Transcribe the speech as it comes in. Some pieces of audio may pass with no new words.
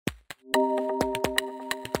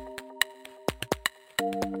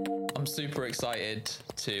I'm super excited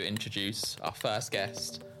to introduce our first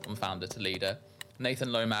guest on Founder to Leader,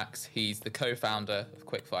 Nathan Lomax. He's the co-founder of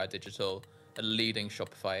Quickfire Digital, a leading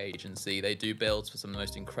Shopify agency. They do builds for some of the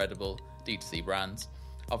most incredible D2C brands.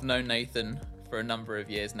 I've known Nathan for a number of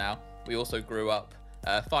years now. We also grew up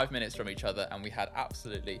 5 minutes from each other, and we had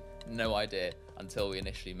absolutely no idea until we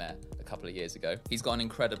initially met a couple of years ago. He's got an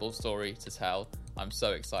incredible story to tell. I'm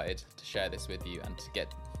so excited to share this with you and to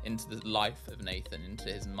get into the life of Nathan, into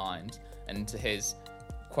his mind, and into his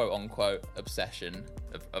quote-unquote obsession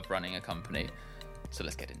of running a company. So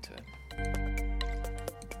let's get into it.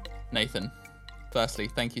 Nathan, firstly,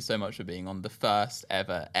 thank you so much for being on the first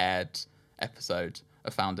ever aired episode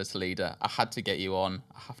of Founder to Leader. I had to get you on.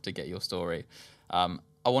 I have to get your story. I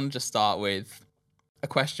want to just start with a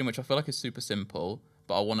question which I feel like is super simple,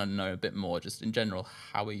 but I want to know a bit more, just in general,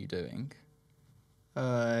 how are you doing?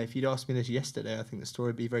 If you'd asked me this yesterday, I think the story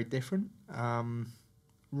would be very different.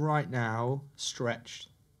 Right now, stretched,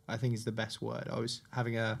 I think is the best word. I was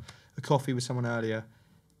having a coffee with someone earlier.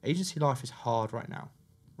 Agency life is hard right now.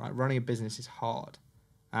 Right, running a business is hard.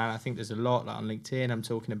 And I think there's a lot, like on LinkedIn, I'm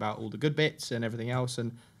talking about all the good bits and everything else.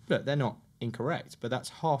 And look, they're not incorrect, but that's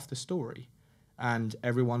half the story. And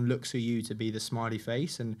everyone looks at you to be the smiley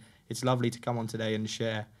face. And it's lovely to come on today and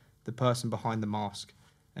share the person behind the mask.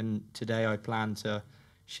 And today I plan to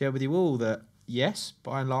share with you all that, yes,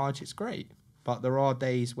 by and large, it's great. But there are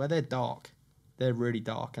days where they're dark. They're really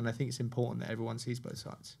dark. And I think it's important that everyone sees both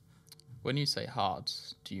sides. When you say hard,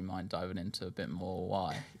 do you mind diving into a bit more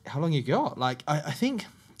why? How long you got? Like, I think,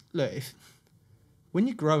 look, when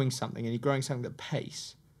you're growing something and you're growing something at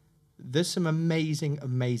pace, there's some amazing,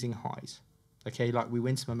 amazing highs. Okay, like we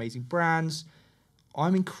win some amazing brands.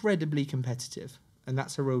 I'm incredibly competitive. And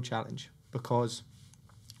that's a real challenge because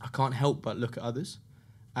I can't help but look at others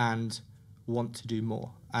and want to do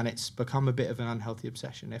more. And it's become a bit of an unhealthy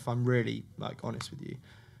obsession. If I'm really honest with you,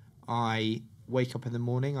 I wake up in the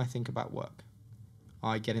morning, I think about work.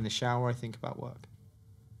 I get in the shower, I think about work.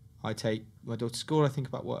 I take my daughter to school, I think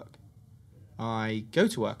about work. I go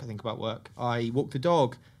to work, I think about work. I walk the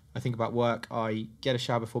dog, I think about work. I get a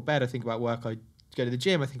shower before bed, I think about work. I go to the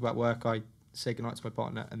gym, I think about work. I say goodnight to my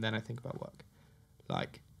partner, and then I think about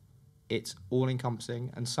work. It's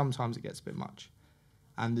all-encompassing, and sometimes it gets a bit much.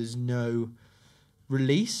 And there's no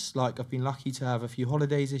release. I've been lucky to have a few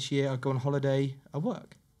holidays this year. I go on holiday, I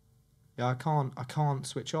work. Yeah, I can't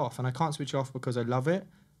switch off. And I can't switch off because I love it,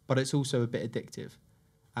 but it's also a bit addictive.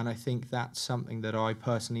 And I think that's something that I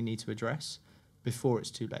personally need to address before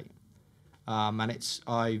it's too late.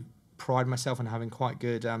 I pride myself on having quite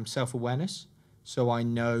good self-awareness, so I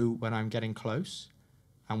know when I'm getting close.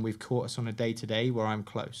 And we've caught us on a day-to-day where I'm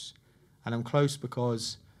close. And I'm close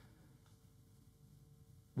because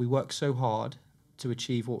we work so hard to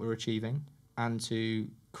achieve what we're achieving and to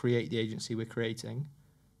create the agency we're creating.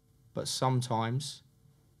 But sometimes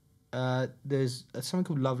there's something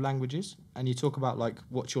called love languages. And you talk about,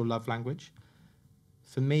 what's your love language?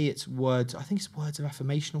 For me, it's words. I think it's words of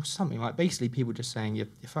affirmation or something. Basically, people just saying, you're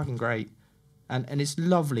fucking great. And it's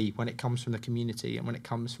lovely when it comes from the community and when it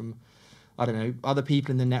comes from, I don't know, other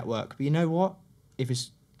people in the network. But you know what? If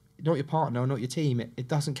it's not your partner or not your team, it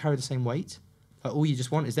doesn't carry the same weight. All you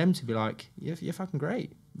just want is them to be like, you're fucking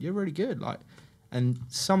great. You're really good. And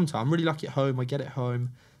sometimes, I'm really lucky at home. I get it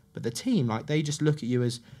home. But the team, they just look at you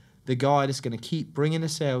as the guy that's going to keep bringing the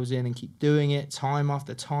sales in and keep doing it time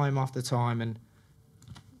after time after time. And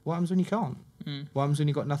what happens when you can't? What happens when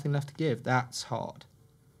you've got nothing left to give? That's hard.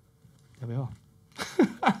 There we are.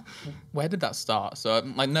 Where did that start? So,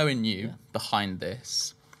 knowing you behind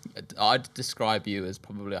this, I'd describe you as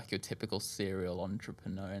probably your typical serial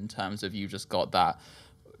entrepreneur in terms of you just got that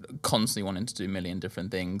constantly wanting to do a million different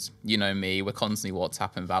things. You know me, we're constantly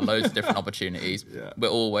WhatsApping about loads of different opportunities. Yeah. We're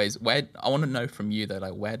always, I want to know from you though,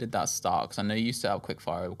 where did that start? Because I know you set up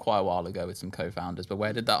Quickfire quite a while ago with some co-founders, but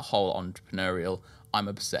where did that whole entrepreneurial, I'm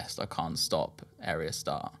obsessed, I can't stop area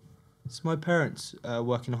start? So my parents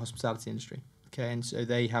work in the hospitality industry. Okay, and so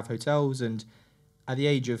they have hotels, and at the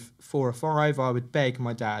age of 4 or 5, I would beg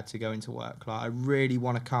my dad to go into work. I really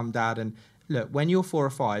want to come, Dad. And look, when you're 4 or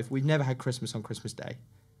 5, we've never had Christmas on Christmas Day.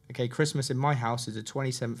 Okay, Christmas in my house is the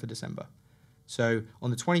 27th of December. So on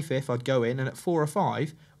the 25th, I'd go in, and at 4 or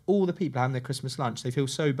 5, all the people having their Christmas lunch, they feel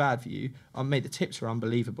so bad for you. Mate, the tips are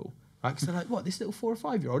unbelievable. Right? Because they're like, what, this little 4 or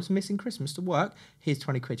 5-year-old is missing Christmas to work? Here's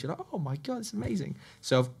 20 quid. You're like, oh my God, it's amazing.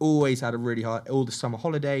 So I've always had a really hard, all the summer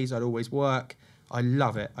holidays, I'd always work. I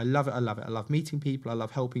love it. I love it. I love it. I love meeting people. I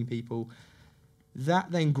love helping people.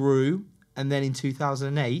 That then grew. And then in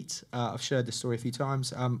 2008, I've shared this story a few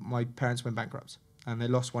times, my parents went bankrupt and they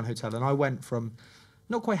lost one hotel. And I went from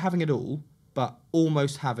not quite having it all but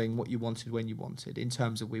almost having what you wanted when you wanted, in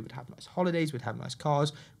terms of we would have nice holidays, we'd have nice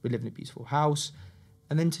cars, we'd live in a beautiful house.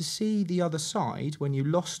 And then to see the other side, when you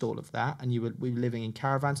lost all of that and we were living in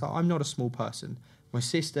caravans. Like, I'm not a small person. My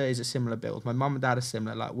sister is a similar build. My mum and dad are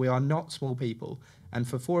similar. Like, we are not small people. And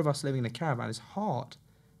for 4 of us living in a caravan is hard,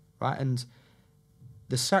 right? And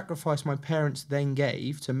the sacrifice my parents then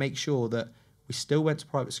gave to make sure that we still went to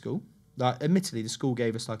private school. Like, admittedly, the school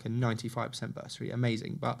gave us like a 95% bursary,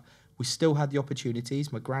 amazing. But we still had the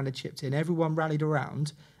opportunities. My granddad chipped in. Everyone rallied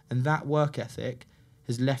around. And that work ethic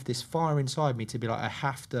has left this fire inside me to be like, I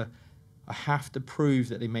have to prove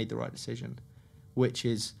that they made the right decision, which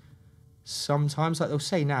is sometimes, like they'll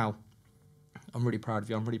say now, I'm really proud of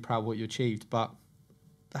you, I'm really proud of what you achieved, but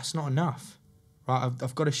that's not enough, right?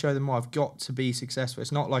 I've got to show them more. I've got to be successful.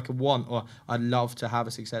 It's not like a want or I'd love to have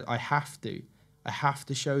a success. I have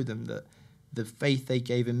to show them that the faith they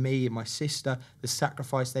gave in me and my sister, the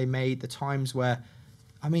sacrifice they made, the times where,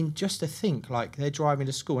 I mean, just to think, like, they're driving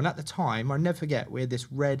to school. And at the time, I'll never forget, we had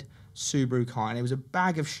this red Subaru car, and it was a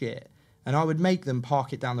bag of shit. And I would make them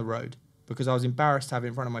park it down the road because I was embarrassed to have it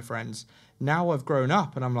in front of my friends. Now I've grown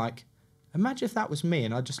up, and I'm like, imagine if that was me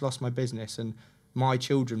and I just lost my business and my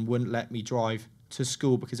children wouldn't let me drive to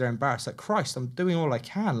school because they're embarrassed. Like, Christ, I'm doing all I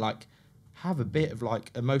can. Like, have a bit of,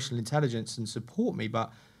 like, emotional intelligence and support me.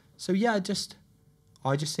 But, so, yeah, I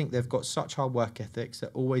just think they've got such hard work ethics.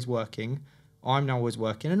 They're always working. I'm now always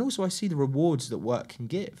working, and also I see the rewards that work can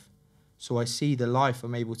give. So I see the life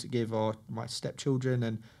I'm able to give my stepchildren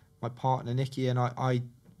and my partner Nikki, and I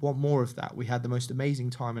want more of that. We had the most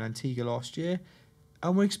amazing time in Antigua last year,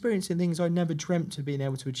 and we're experiencing things I never dreamt of being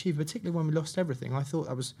able to achieve, particularly when we lost everything. I thought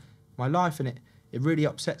that was my life, and it really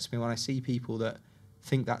upsets me when I see people that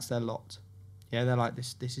think that's their lot. Yeah, they're like,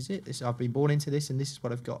 this is it. I've been born into this, and this is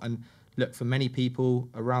what I've got. And look, for many people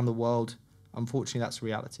around the world, unfortunately, that's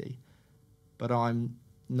reality. But I'm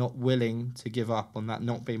not willing to give up on that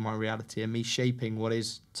not being my reality and me shaping what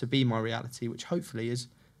is to be my reality, which hopefully is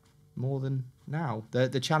more than now.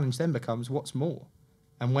 The challenge then becomes, what's more?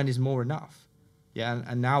 And when is more enough? Yeah,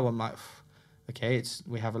 and now I'm like, okay,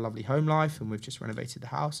 we have a lovely home life and we've just renovated the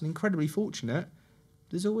house and incredibly fortunate.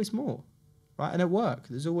 There's always more, right? And at work,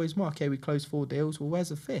 there's always more. Okay, we closed 4 deals. Well, where's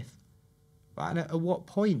the 5th? Right? And at what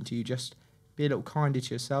point do you just be a little kinder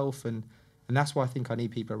to yourself? And that's why I think I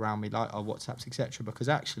need people around me, like our WhatsApps, etc. Because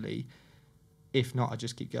actually, if not, I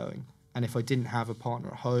just keep going. And if I didn't have a partner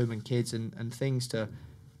at home and kids and things to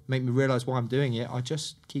make me realise why I'm doing it, I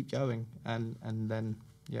just keep going. And then,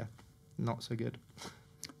 yeah, not so good.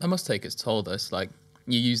 That must take its toll, though. Like,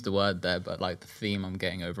 you used the word there, but like the theme I'm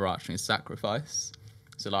getting overarching is sacrifice.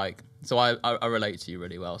 So I relate to you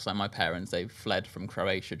really well. So like my parents, they fled from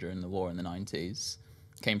Croatia during the war in the 90s.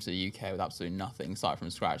 Came to the UK with absolutely nothing, started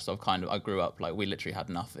from scratch. So I grew up, like, we literally had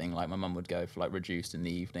nothing. Like, my mum would go for, like, reduced in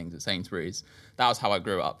the evenings at Sainsbury's. That was how I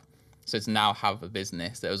grew up. So to now have a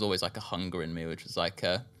business, there was always, like, a hunger in me, which was, like,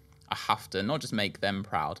 I have to not just make them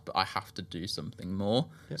proud, but I have to do something more.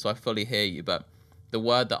 Yep. So I fully hear you. But the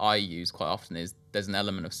word that I use quite often is there's an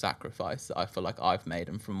element of sacrifice that I feel like I've made.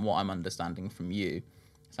 And from what I'm understanding from you,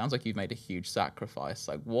 it sounds like you've made a huge sacrifice.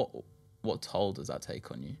 Like, what toll does that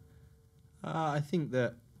take on you? I think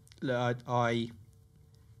that the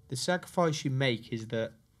sacrifice you make is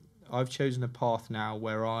that I've chosen a path now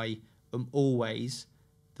where I am always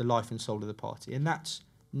the life and soul of the party. And that's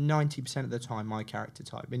 90% of the time my character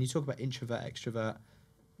type. And you talk about introvert, extrovert,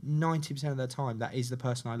 90% of the time that is the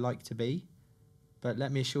person I like to be. But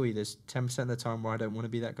let me assure you, there's 10% of the time where I don't want to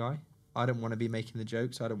be that guy. I don't want to be making the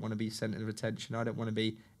jokes. I don't want to be centre of attention. I don't want to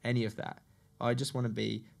be any of that. I just want to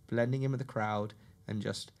be blending in with the crowd and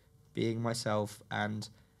just being myself. And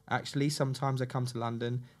actually, sometimes I come to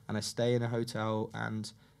London and I stay in a hotel, and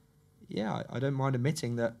yeah, I don't mind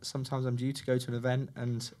admitting that sometimes I'm due to go to an event,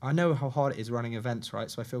 and I know how hard it is running events, right?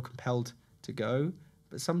 So I feel compelled to go,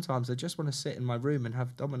 but sometimes I just want to sit in my room and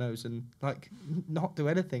have Dominoes and like not do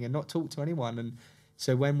anything and not talk to anyone. And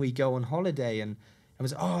so when we go on holiday and I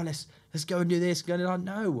was, let's go and do this. Going, like,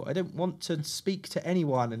 no, I don't want to speak to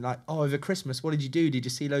anyone. And like, over Christmas, what did you do? Did you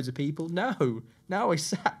see loads of people? No, I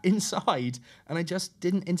sat inside and I just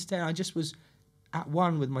didn't entertain. I just was at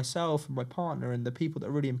one with myself and my partner and the people that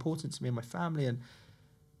are really important to me and my family. And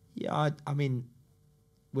yeah, I mean,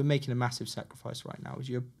 we're making a massive sacrifice right now. If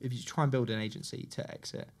you try and build an agency to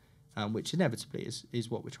exit, which inevitably is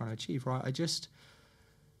what we're trying to achieve, right?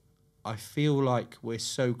 I feel like we're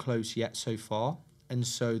so close yet so far. And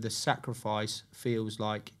so the sacrifice feels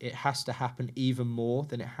like it has to happen even more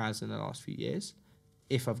than it has in the last few years.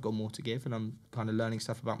 If I've got more to give and I'm kind of learning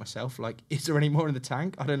stuff about myself, like, is there any more in the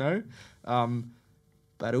tank? I don't know.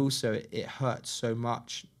 But also it hurts so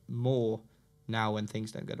much more now when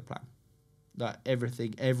things don't go to plan. Like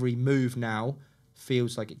every move now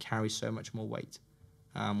feels like it carries so much more weight,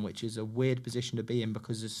 which is a weird position to be in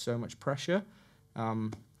because there's so much pressure,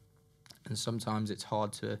 and sometimes it's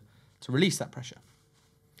hard to release that pressure.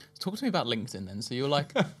 Talk to me about LinkedIn then. So you're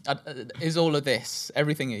like, is all of this,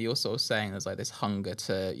 everything that you're sort of saying, there's like this hunger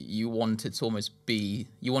you wanted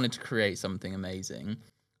to create something amazing.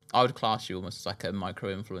 I would class you almost as like a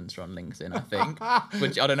micro-influencer on LinkedIn, I think,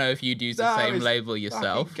 which I don't know if you'd use the same label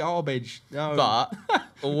yourself. Garbage. No.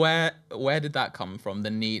 But where did that come from?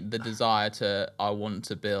 The desire I want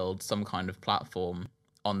to build some kind of platform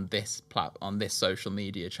on this social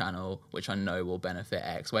media channel, which I know will benefit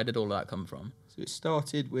X. Where did all that come from? So it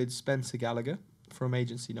started with Spencer Gallagher from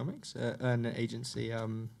Agency Nomics, an agency,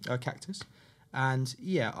 Cactus. And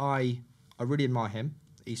yeah, I really admire him.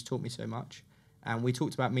 He's taught me so much. And we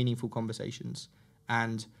talked about meaningful conversations.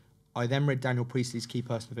 And I then read Daniel Priestley's Key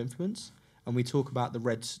Person of Influence. And we talk about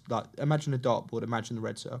imagine a dartboard, imagine the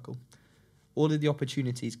red circle. All of the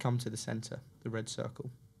opportunities come to the center, the red circle.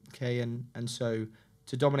 Okay, and so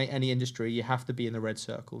to dominate any industry, you have to be in the red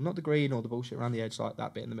circle, not the green or the bullshit around the edge, like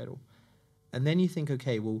that bit in the middle. And then you think,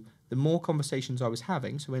 okay, well, the more conversations I was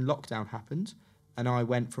having, so when lockdown happened, and I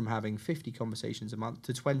went from having 50 conversations a month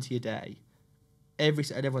to 20 a day, and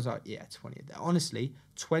everyone's like, yeah, 20 a day. Honestly,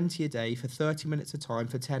 20 a day for 30 minutes a time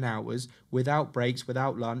for 10 hours, without breaks,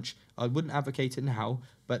 without lunch. I wouldn't advocate it now,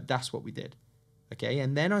 but that's what we did. Okay,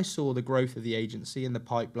 and then I saw the growth of the agency and the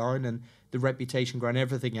pipeline and the reputation grow and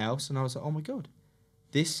everything else, and I was like, oh my God,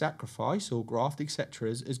 this sacrifice or graft, etc.,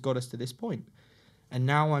 has got us to this point. And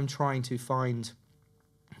now I'm trying to find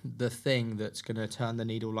the thing that's going to turn the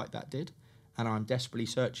needle like that did. And I'm desperately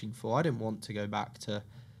searching for. I didn't want to go back to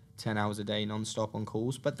 10 hours a day non-stop on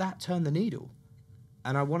calls, but that turned the needle.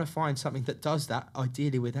 And I want to find something that does that,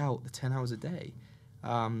 ideally without the 10 hours a day.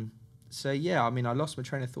 So yeah, I mean, I lost my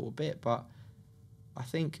train of thought a bit, but I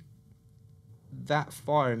think that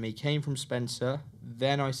fire in me came from Spencer.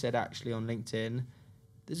 Then I said, actually, on LinkedIn,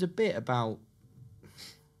 there's a bit about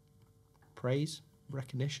praise,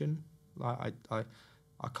 recognition. Like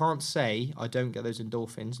I can't say I don't get those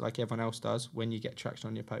endorphins like everyone else does when you get traction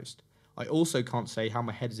on your post. I also can't say how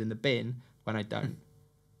my head is in the bin when I don't.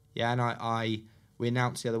 Yeah, and we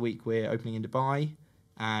announced the other week we're opening in Dubai,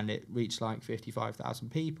 and it reached like 55,000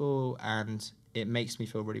 people, and it makes me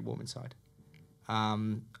feel really warm inside. I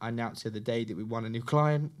announced the other day that we won a new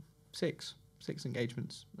client, six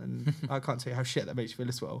engagements, and I can't tell you how shit that makes you feel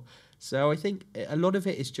as well. So I think a lot of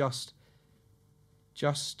it is just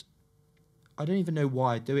I don't even know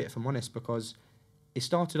why I do it, if I'm honest, because it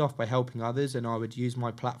started off by helping others, and I would use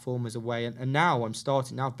my platform as a way, and now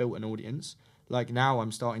I've built an audience. Like now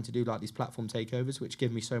I'm starting to do like these platform takeovers, which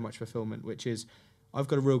give me so much fulfillment, which is, I've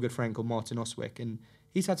got a real good friend called Martin Oswick, and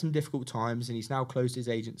he's had some difficult times, and he's now closed his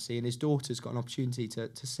agency, and his daughter's got an opportunity to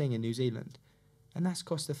sing in New Zealand. And that's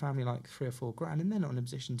cost the family like $3 or $4 grand, and they're not in a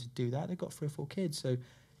position to do that. They've got 3 or 4 kids. So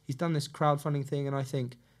he's done this crowdfunding thing, and I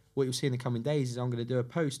think what you'll see in the coming days is I'm going to do a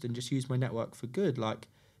post and just use my network for good. Like,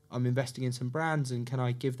 I'm investing in some brands, and can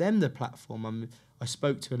I give them the platform? I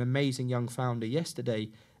spoke to an amazing young founder yesterday,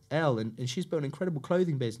 Elle, and she's built an incredible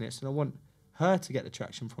clothing business, and I want her to get the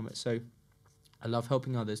traction from it. So I love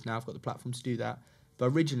helping others. Now I've got the platform to do that. But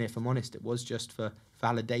originally, if I'm honest, it was just for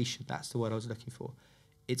validation. That's the word I was looking for.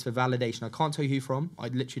 It's for validation. I can't tell you who from. I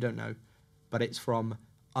literally don't know. But it's from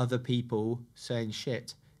other people saying,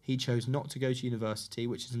 shit, he chose not to go to university,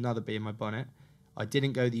 which is another bee in my bonnet. I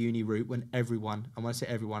didn't go the uni route when everyone, and when I say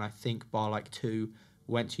everyone, I think bar like 2,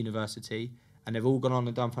 went to university, and they've all gone on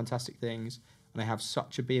and done fantastic things. And I have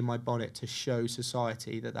such a bee in my bonnet to show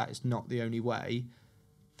society that that is not the only way,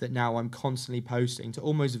 that now I'm constantly posting to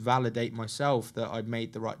almost validate myself that I've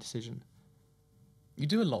made the right decision. You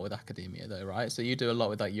do a lot with academia though, right? So you do a lot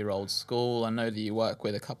with like your old school. I know that you work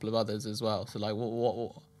with a couple of others as well. So like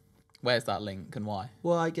what where's that link and why?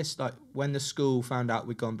 Well, I guess like when the school found out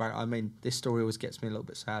we'd gone back, I mean, this story always gets me a little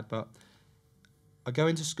bit sad, but I go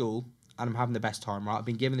into school and I'm having the best time, right? I've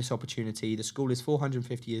been given this opportunity. The school is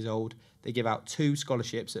 450 years old. They give out 2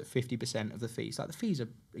 scholarships at 50% of the fees. Like, the fees are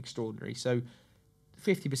extraordinary. So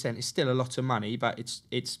 50% is still a lot of money, but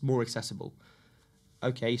it's more accessible.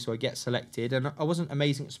 Okay, so I get selected, and I wasn't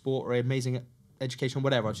amazing at sport or amazing at education or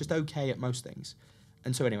whatever. I was just okay at most things.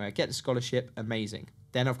 And so anyway, I get the scholarship, amazing.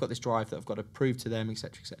 Then I've got this drive that I've got to prove to them,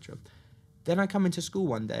 etc., etc. Then I come into school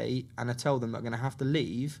one day and I tell them that I'm going to have to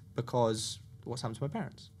leave because what's happened to my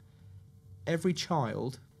parents? Every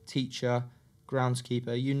child, teacher,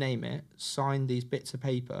 groundskeeper, you name it, signed these bits of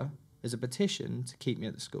paper as a petition to keep me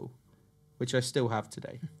at the school, which I still have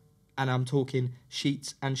today. And I'm talking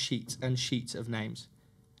sheets and sheets and sheets of names.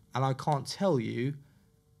 And I can't tell you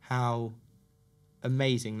how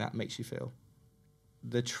amazing that makes you feel.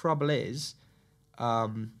 The trouble is,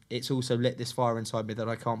 it's also lit this fire inside me that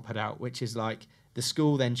I can't put out, which is like the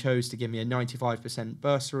school then chose to give me a 95%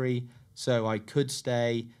 bursary so I could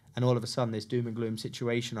stay, and all of a sudden this doom and gloom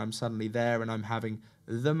situation, I'm suddenly there and I'm having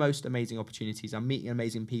the most amazing opportunities. I'm meeting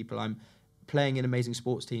amazing people. I'm playing in amazing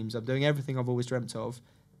sports teams. I'm doing everything I've always dreamt of,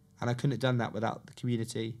 and I couldn't have done that without the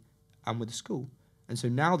community and with the school. And so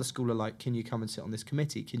now the school are like, can you come and sit on this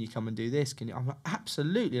committee? Can you come and do this? I'm like,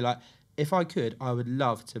 absolutely. Like, if I could, I would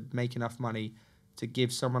love to make enough money to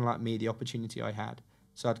give someone like me the opportunity I had.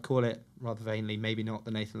 So I'd call it, rather vainly, maybe not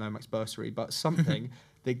the Nathan Lomax bursary, but something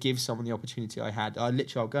that gives someone the opportunity I had. I'll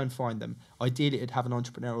go and find them. Ideally, it'd have an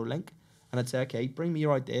entrepreneurial link. And I'd say, okay, bring me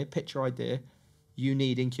your idea, pitch your idea. You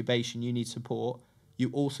need incubation, you need support. You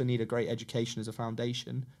also need a great education as a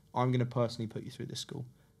foundation. I'm going to personally put you through this school.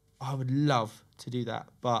 I would love to do that,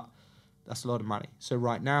 but that's a lot of money. So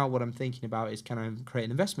right now, what I'm thinking about is, can I create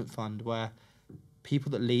an investment fund where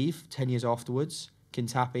people that leave 10 years afterwards can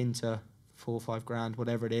tap into 4 or 5 grand,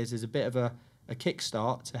 whatever it is a bit of a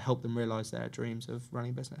kickstart to help them realise their dreams of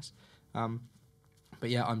running a business. But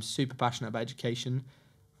yeah, I'm super passionate about education.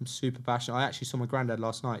 I'm super passionate. I actually saw my granddad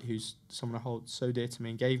last night, who's someone I hold so dear to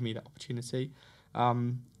me and gave me that opportunity.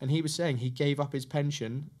 And he was saying he gave up his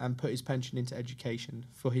pension and put his pension into education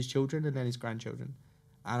for his children and then his grandchildren.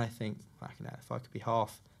 And I think, if I could be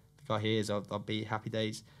half the guy he is, I'll be happy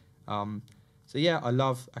days. So yeah, I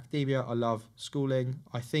love academia. I love schooling.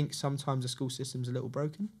 I think sometimes the school system's a little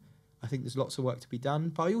broken. I think there's lots of work to be done.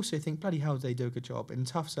 But I also think, bloody hell, they do a good job in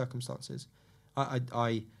tough circumstances.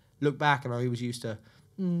 I look back and I always used to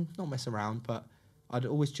not mess around, but I'd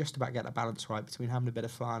always just about get that balance right between having a bit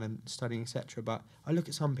of fun and studying, etc. But I look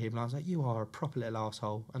at some people and I was like, you are a proper little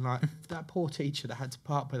arsehole. And like that poor teacher that had to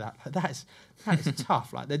put up with that, like, that is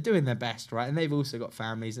tough. Like, they're doing their best, right? And they've also got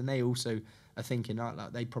families and they also are thinking like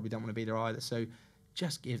they probably don't want to be there either. So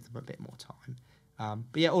just give them a bit more time.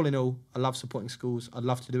 But yeah, all in all, I love supporting schools. I'd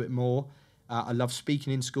love to do it more. I love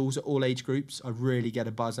speaking in schools at all age groups. I really get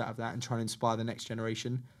a buzz out of that and trying to inspire the next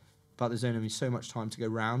generation. But there's only so much time to go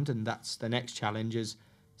round, and that's the next challenge, is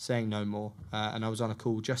saying no more. And I was on a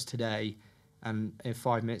call just today, and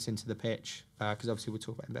 5 minutes into the pitch, because obviously we'll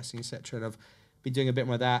talk about investing, etc. And I've been doing a bit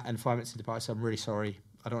more of that, and 5 minutes into the pitch, I said, I'm really sorry.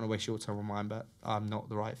 I don't want to waste your time or mine, but I'm not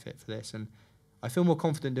the right fit for this. And I feel more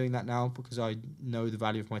confident doing that now because I know the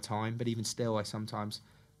value of my time. But even still, I sometimes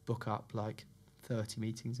book up like 30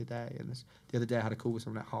 meetings a day. And the other day I had a call with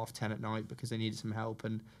someone at 10:30 at night because they needed some help,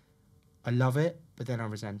 and I love it, but then I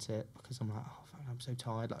resent it because I'm like, oh, fuck, I'm so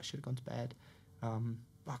tired. Like, I should have gone to bed.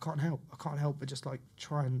 But I can't help. I can't help but just like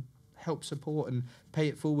try and help support and pay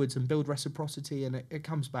it forwards and build reciprocity, and it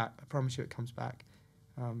comes back. I promise you, it comes back.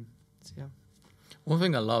 So yeah. One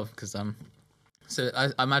thing I love, because so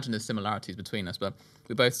I imagine there's similarities between us, but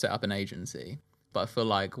we both set up an agency. But I feel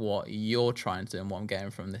like what you're trying to do, and what I'm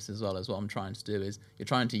getting from this as well as what I'm trying to do, is you're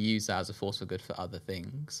trying to use that as a force for good for other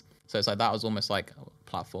things. So it's like that was almost like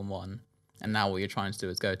platform 1. And now what you're trying to do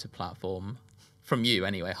is go to platform, from you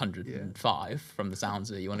anyway, 105 from the sounds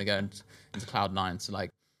of it. You want to go into cloud 9. So like,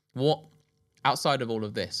 what, outside of all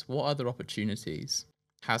of this, what other opportunities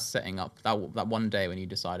has setting up that one day when you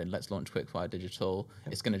decided, let's launch Quickfire Digital,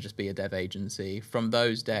 it's going to just be a dev agency. From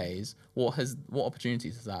those days, what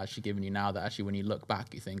opportunities has that actually given you now that actually when you look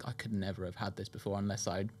back, you think, I could never have had this before unless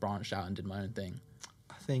I branched out and did my own thing?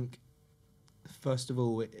 I think, first of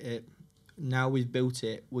all, now we've built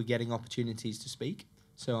it, we're getting opportunities to speak.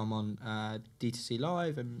 So I'm on D2C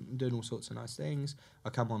Live and doing all sorts of nice things.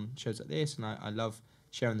 I come on shows like this, and I love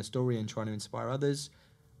sharing the story and trying to inspire others.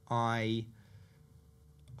 I've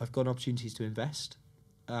got opportunities to invest,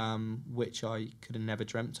 which I could have never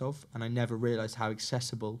dreamt of, and I never realised how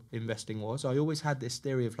accessible investing was. I always had this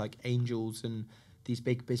theory of like angels and these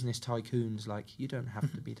big business tycoons, like you don't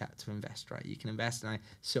have to be that to invest, right? You can invest, and I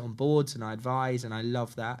sit on boards and I advise, and I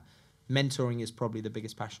love that. Mentoring is probably the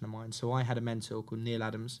biggest passion of mine. So I had a mentor called Neil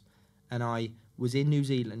Adams, and I was in New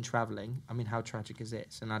Zealand travelling. I mean, how tragic is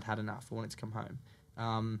this? And I'd had enough. I wanted to come home.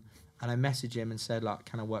 And I messaged him and said, like,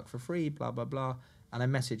 can I work for free? Blah, blah, blah. And I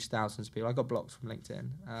messaged thousands of people. I got blocked from LinkedIn.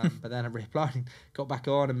 But then I replied and got back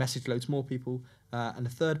on and messaged loads more people. And the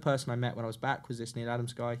third person I met when I was back was this Neil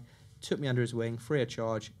Adams guy. Took me under his wing, free of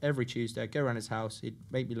charge, every Tuesday. I'd go around his house. He'd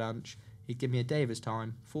make me lunch. He'd give me a day of his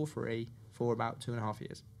time for free for about 2.5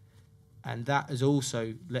 years. And that has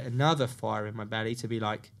also lit another fire in my belly to be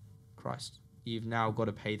like, Christ, you've now got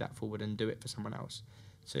to pay that forward and do it for someone else.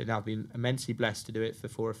 So now I've been immensely blessed to do it for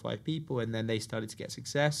 4 or 5 people, and then they started to get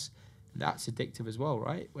success. That's addictive as well,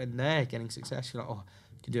 right? When they're getting success, you're like, oh,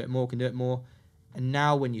 can do it more. And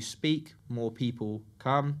now when you speak, more people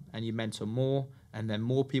come and you mentor more, and then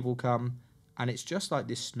more people come. And it's just like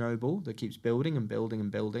this snowball that keeps building and building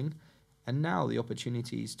and building. And now the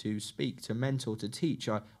opportunities to speak, to mentor, to teach.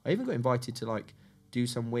 I even got invited to like do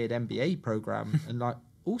some weird MBA program and like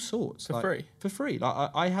all sorts. For like, free? For free.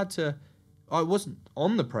 Like I had to, I wasn't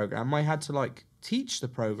on the program. I had to like teach the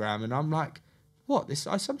program. And I'm like, what? This?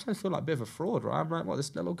 I sometimes feel like a bit of a fraud, right? I'm like, what?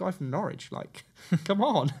 This little guy from Norwich? Like, come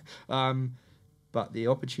on. But the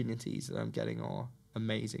opportunities that I'm getting are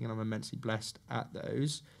amazing, and I'm immensely blessed at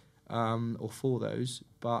those, or for those.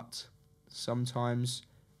 But sometimes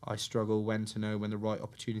I struggle when to know when the right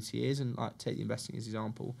opportunity is. And like, take the investing as an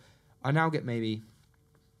example. I now get maybe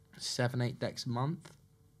 7-8 decks a month.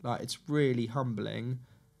 Like, it's really humbling.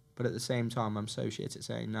 But at the same time, I'm so shit at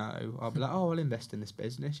saying no. I'll be like, oh, I'll invest in this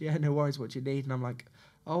business. Yeah, no worries, what you need. And I'm like,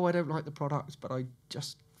 oh, I don't like the product, but I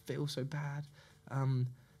just feel so bad.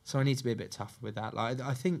 So I need to be a bit tougher with that. Like,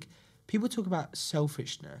 I think people talk about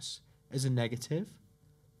selfishness as a negative,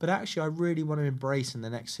 but actually I really want to embrace in the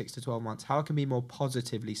next 6 to 12 months how I can be more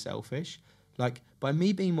positively selfish. Like, by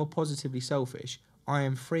me being more positively selfish, I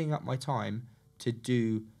am freeing up my time to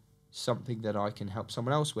do something that I can help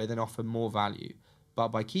someone else with and offer more value. But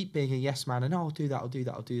by keep being a yes man and, oh, I'll do that, I'll do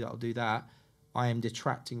that, I'll do that, I'll do that, I am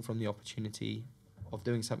detracting from the opportunity of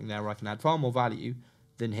doing something there where I can add far more value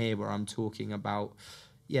than here where I'm talking about,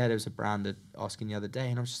 yeah, there was a brand that asking the other day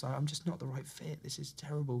and I was just like, I'm just not the right fit. This is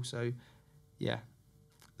terrible. So, yeah,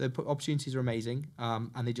 the opportunities are amazing, and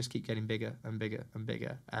they just keep getting bigger and bigger and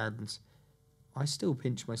bigger. And I still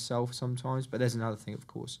pinch myself sometimes, but there's another thing, of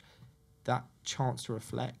course. That chance to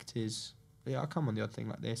reflect is, yeah, I come on the odd thing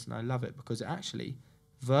like this and I love it because it actually,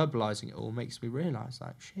 verbalizing it all makes me realise,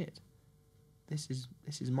 like, shit, this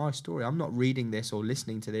is my story. I'm not reading this or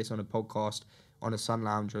listening to this on a podcast on a sun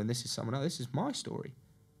lounger and this is someone else. This is my story.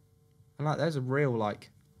 And like, there's a real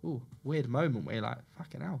like, ooh, weird moment where you're like,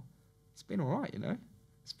 fucking hell, it's been all right, you know?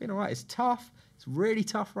 It's been all right. It's tough. It's really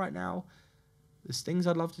tough right now. There's things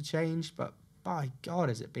I'd love to change, but by God,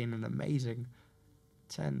 has it been an amazing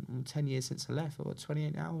 10 years since I left, or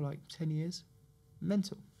 28 now, like 10 years.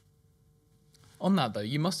 Mental. On that though,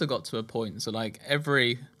 you must have got to a point, so like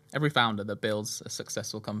every founder that builds a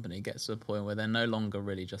successful company gets to a point where they're no longer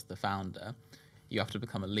really just the founder. You have to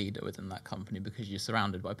become a leader within that company because you're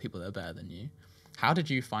surrounded by people that are better than you. How did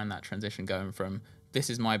you find that transition going from, this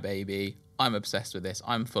is my baby, I'm obsessed with this,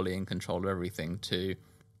 I'm fully in control of everything, to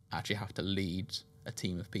actually have to lead a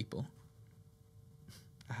team of people?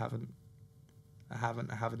 I haven't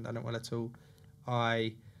done it well at all.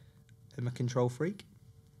 I am a control freak.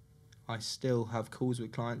 I still have calls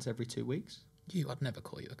with clients every 2 weeks. I'd never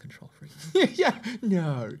call you a control freak. Yeah,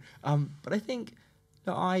 no. But I think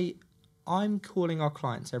that I'm calling our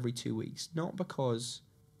clients every 2 weeks, not because,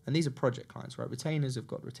 and these are project clients, right? Retainers have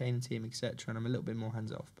got retainer team, etc., and I'm a little bit more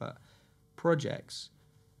hands off. But projects,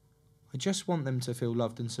 I just want them to feel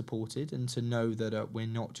loved and supported, and to know that we're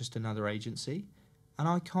not just another agency. And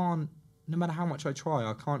I can't, no matter how much I try,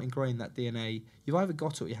 I can't ingrain that DNA. You've either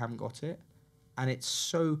got it or you haven't got it. And it's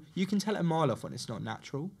so, you can tell it a mile off when it's not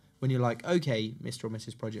natural. When you're like, okay, Mr. or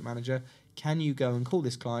Mrs. Project Manager, can you go and call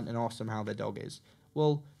this client and ask them how their dog is?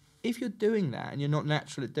 Well, if you're doing that and you're not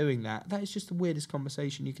natural at doing that, that is just the weirdest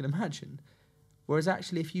conversation you can imagine. Whereas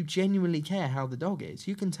actually, if you genuinely care how the dog is,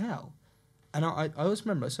 you can tell. And I always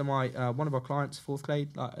remember, so my one of our clients, Fourth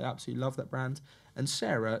Clade, I absolutely love that brand. And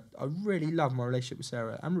Sarah, I really love my relationship with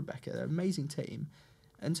Sarah and Rebecca. They're an amazing team.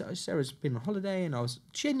 And so Sarah's been on holiday, and I was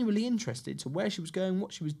genuinely interested to where she was going,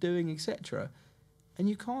 what she was doing, etc. And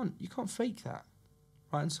you can't fake that,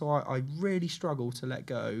 right? And so I really struggle to let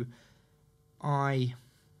go. I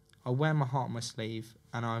wear my heart on my sleeve,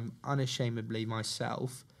 and I'm unashamedly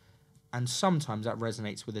myself. And sometimes that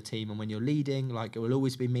resonates with a team. And when you're leading, like, it will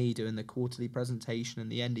always be me doing the quarterly presentation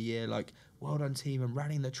and the end of year, like, well done team, and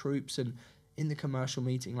rallying the troops, and in the commercial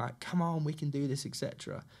meeting, like, come on, we can do this,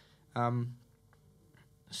 etc.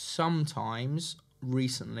 Sometimes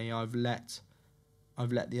recently I've let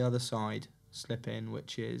the other side slip in,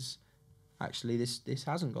 which is actually this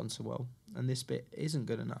hasn't gone so well, and this bit isn't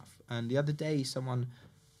good enough. And the other day someone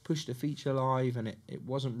pushed a feature live and it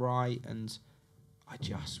wasn't right, and I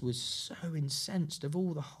just was so incensed of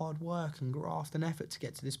all the hard work and graft and effort to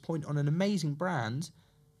get to this point on an amazing brand,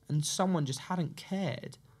 and someone just hadn't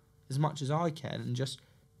cared as much as I cared and just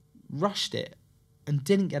rushed it and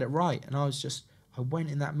didn't get it right. And I went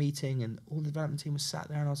in that meeting and all the development team was sat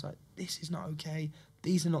there, and I was like, this is not okay.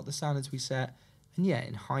 These are not the standards we set. And yeah,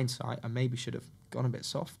 in hindsight, I maybe should have gone a bit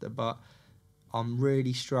softer, but I'm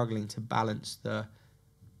really struggling to balance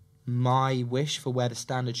my wish for where the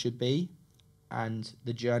standard should be and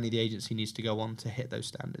the journey the agency needs to go on to hit those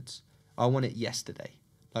standards. I want it yesterday.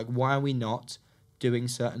 Like, why are we not doing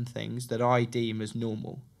certain things that I deem as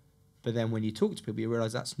normal? But then when you talk to people, you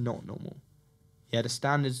realise that's not normal. Yeah, the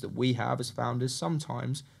standards that we have as founders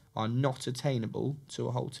sometimes are not attainable to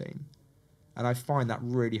a whole team. And I find that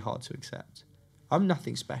really hard to accept. I'm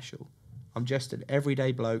nothing special. I'm just an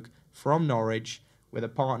everyday bloke from Norwich with a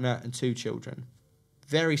partner and 2 children.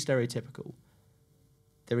 Very stereotypical.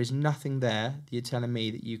 There is nothing there that you're telling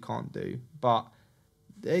me that you can't do. But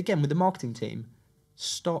again, with the marketing team,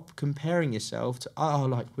 stop comparing yourself to,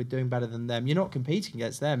 like we're doing better than them. You're not competing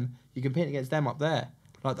against them. You're competing against them up there.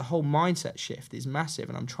 Like, the whole mindset shift is massive.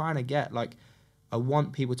 And I'm trying to get, like, I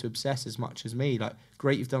want people to obsess as much as me. Like,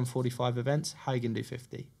 great, you've done 45 events. How are you going to do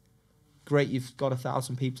 50? Great, you've got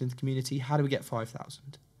 1,000 people in the community. How do we get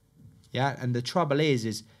 5,000? Yeah, and the trouble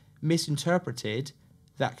is misinterpreted,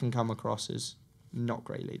 that can come across as not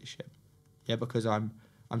great leadership. Yeah, because I'm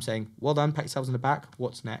saying, well done, pat yourselves on the back,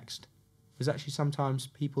 what's next? Because actually sometimes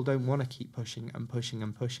people don't want to keep pushing and pushing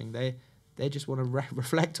and pushing. They just want to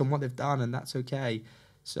reflect on what they've done, and that's okay.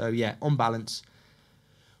 So yeah, on balance,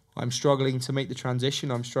 I'm struggling to make the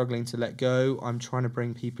transition. I'm struggling to let go. I'm trying to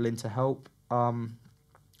bring people in to help.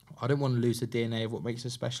 I don't want to lose the DNA of what makes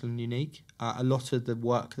us special and unique. A lot of the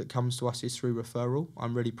work that comes to us is through referral.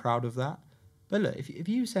 I'm really proud of that. But look, if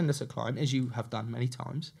you send us a client, as you have done many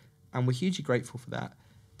times, and we're hugely grateful for that,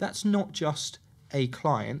 that's not just a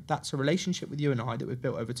client. That's a relationship with you and I that we've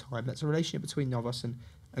built over time. That's a relationship between Novus and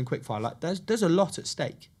Quickfire. Like, there's a lot at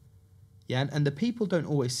stake. Yeah, and the people don't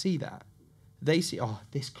always see that. They see,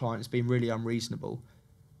 this client has been really unreasonable.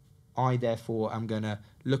 I, therefore, am going to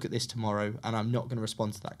look at this tomorrow and I'm not going to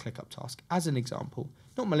respond to that ClickUp task. As an example,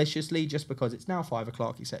 not maliciously, just because it's now 5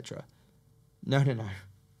 o'clock, etc. No,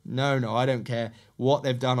 I don't care what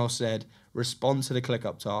they've done or said. Respond to the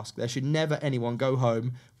ClickUp task. There should never anyone go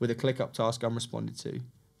home with a ClickUp task unresponded to.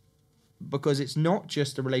 Because it's not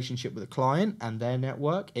just a relationship with a client and their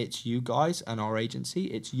network. It's you guys and our agency.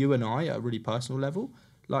 It's you and I at a really personal level.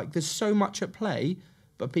 Like, there's so much at play,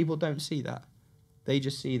 but people don't see that. They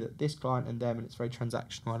just see that this client and them, and it's very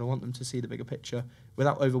transactional. I don't want them to see the bigger picture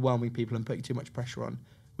without overwhelming people and putting too much pressure on.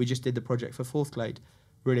 We just did the project for Fourth Glade.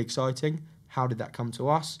 Really exciting. How did that come to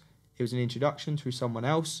us? It was an introduction through someone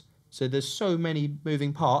else. So there's so many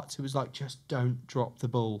moving parts. It was like, just don't drop the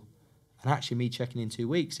ball. And actually, me checking in 2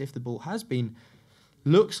 weeks, if the ball has been,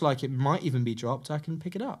 looks like it might even be dropped, I can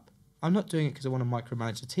pick it up. I'm not doing it because I want to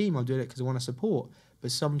micromanage the team. I'm doing it because I want to support.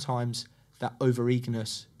 But sometimes that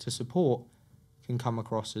over-eagerness to support can come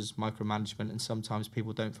across as micromanagement, and sometimes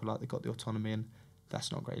people don't feel like they've got the autonomy, and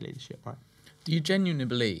that's not great leadership, right? Do you genuinely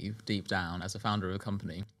believe, deep down, as a founder of a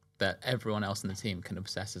company, that everyone else in the team can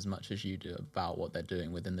obsess as much as you do about what they're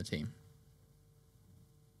doing within the team?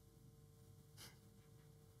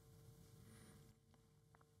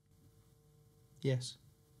 Yes.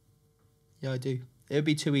 Yeah, I do. It would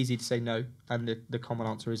be too easy to say no, and the common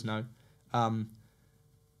answer is no.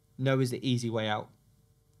 No is the easy way out.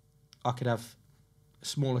 I could have a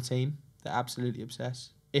smaller team that absolutely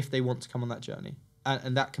obsess if they want to come on that journey,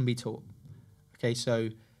 and that can be taught. Okay, so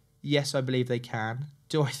yes, I believe they can.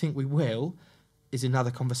 Do I think we will? Is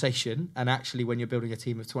another conversation. And actually, when you're building a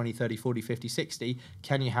team of 20, 30, 40, 50, 60,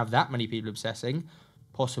 can you have that many people obsessing?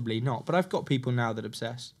 Possibly not. But I've got people now that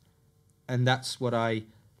obsess. And that's what I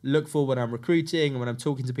look for when I'm recruiting and when I'm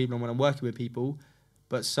talking to people and when I'm working with people.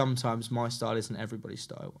 But sometimes my style isn't everybody's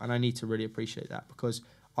style. And I need to really appreciate that, because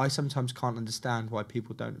I sometimes can't understand why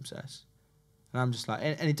people don't obsess. And I'm just like,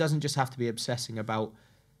 and it doesn't just have to be obsessing about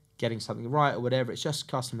getting something right or whatever. It's just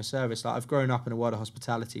customer service. Like, I've grown up in a world of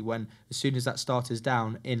hospitality when as soon as that starter's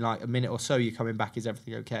down, in like a minute or so, you're coming back, is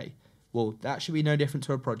everything okay? Well, that should be no different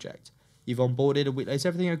to a project. You've onboarded a week. Is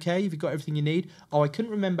everything okay? Have you got everything you need? Oh, I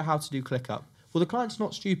couldn't remember how to do ClickUp. Well, the client's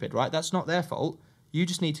not stupid, right? That's not their fault. You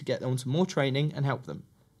just need to get them onto more training and help them.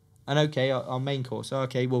 And okay, our main course.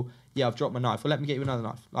 Okay, well, yeah, I've dropped my knife. Well, let me get you another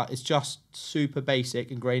knife. Like, it's just super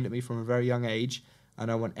basic, ingrained at me from a very young age,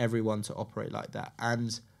 and I want everyone to operate like that.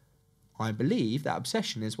 And I believe that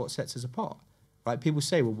obsession is what sets us apart, right? People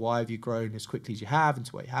say, well, why have you grown as quickly as you have and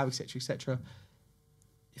to what you have, etc., etc.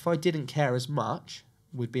 If I didn't care as much,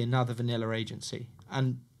 we'd be another vanilla agency.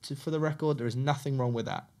 And for the record, there is nothing wrong with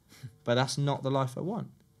that. But that's not the life I want.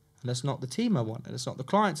 And that's not the team I want. And it's not the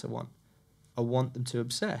clients I want. I want them to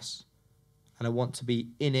obsess. And I want to be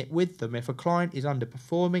in it with them. If a client is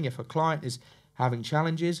underperforming, if a client is having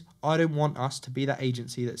challenges, I don't want us to be that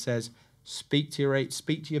agency that says, speak to your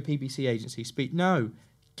PPC agency. No,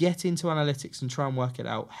 get into analytics and try and work it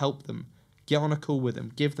out. Help them. Get on a call with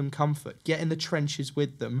them. Give them comfort. Get in the trenches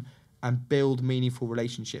with them and build meaningful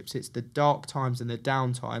relationships. It's the dark times and the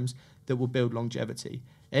down times that will build longevity.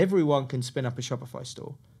 Everyone can spin up a Shopify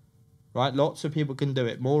store, right? Lots of people can do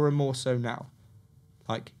it, more and more so now.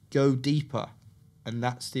 Like, go deeper. And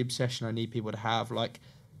that's the obsession I need people to have. Like,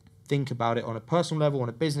 think about it on a personal level, on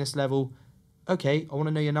a business level. Okay, I want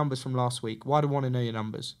to know your numbers from last week. Why do I want to know your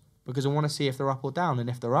numbers? Because I want to see if they're up or down. And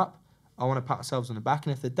if they're up, I want to pat ourselves on the back.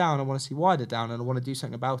 And if they're down, I want to see why they're down and I want to do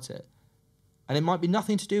something about it. And it might be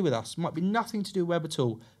nothing to do with us. It might be nothing to do with web at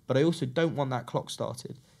all. But I also don't want that clock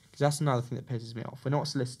started. Because that's another thing that pisses me off. We're not a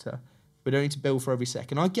solicitor. We don't need to bill for every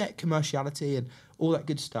second. I get commerciality and all that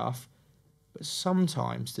good stuff. But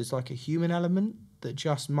sometimes there's like a human element that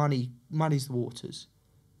just muddies the waters.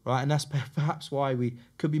 Right? And that's perhaps why we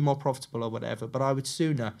could be more profitable or whatever. But I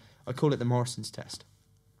call it the Morrison's test.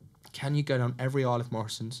 Can you go down every aisle of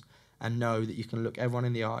Morrison's and know that you can look everyone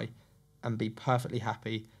in the eye and be perfectly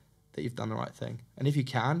happy that you've done the right thing? And if you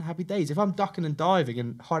can, happy days. If I'm ducking and diving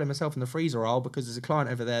and hiding myself in the freezer aisle because there's a client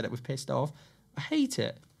over there that was pissed off, I hate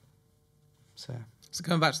it. So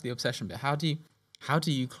going back to the obsession bit, how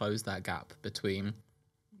do you close that gap between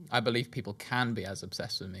I believe people can be as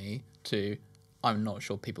obsessed with me to I'm not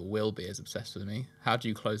sure people will be as obsessed with me? How do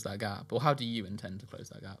you close that gap? Or how do you intend to close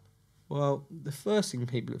that gap? Well, the first thing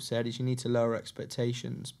people have said is you need to lower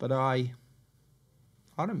expectations, but I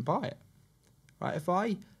don't buy it. Right? If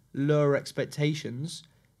I lower expectations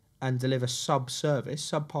and deliver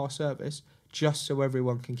subpar service, just so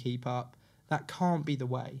everyone can keep up, that can't be the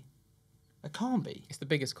way. It can't be. It's the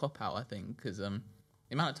biggest cop-out, I think, because the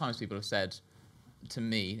amount of times people have said to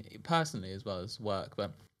me, personally as well as work,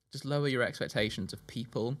 but just lower your expectations of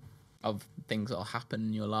people, of things that will happen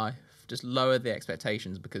in your life. Just lower the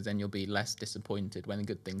expectations because then you'll be less disappointed when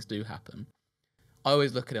good things do happen. I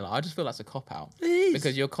always look at it like, I just feel that's a cop-out. It is.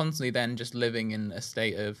 Because you're constantly then just living in a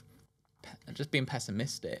state of just being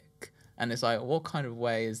pessimistic. And it's like, what kind of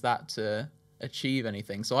way is that to achieve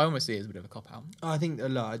anything? So I almost see it as a bit of a cop-out. I think a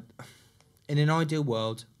lot. In an ideal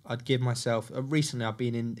world, I'd give myself... recently, I've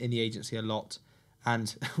been in the agency a lot.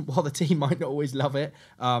 And while the team might not always love it,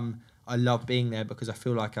 I love being there because I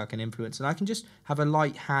feel like I can influence. And I can just have a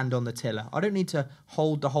light hand on the tiller. I don't need to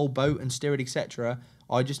hold the whole boat and steer it, etc.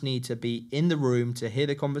 I just need to be in the room to hear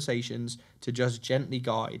the conversations, to just gently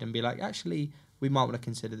guide and be like, actually, we might want to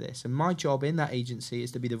consider this. And my job in that agency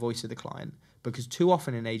is to be the voice of the client. Because too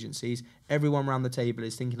often in agencies, everyone around the table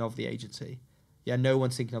is thinking of the agency. Yeah, no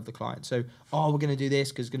one's thinking of the client. So, we're going to do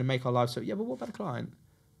this because it's going to make our lives so... Yeah, but what about the client?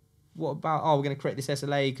 What about, we're going to create this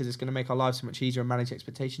SLA because it's going to make our lives so much easier and manage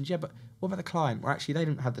expectations. Yeah, but what about the client? Well, actually, they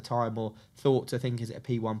don't have the time or thought to think, is it a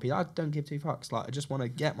P1P? I don't give two fucks. Like, I just want to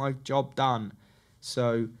get my job done.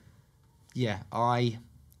 So, yeah, I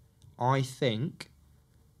think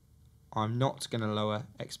I'm not going to lower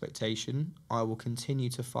expectation. I will continue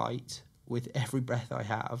to fight with every breath I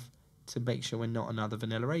have to make sure we're not another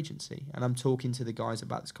vanilla agency. And I'm talking to the guys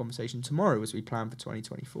about this conversation tomorrow as we plan for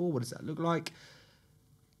 2024. What does that look like?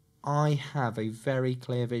 I have a very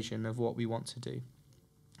clear vision of what we want to do.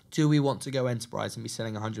 Do we want to go enterprise and be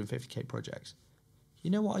selling 150k projects?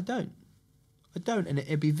 You know what? I don't. And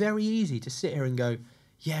it'd be very easy to sit here and go,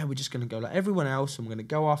 yeah, we're just going to go like everyone else and we're going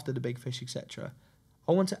to go after the big fish, etc.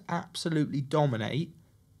 I want to absolutely dominate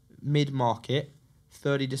mid-market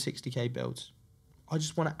 30 to 60k builds. I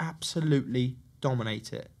just want to absolutely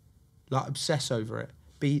dominate it. Like, obsess over it.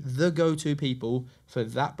 Be the go-to people for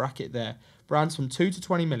that bracket there. Brands from 2 to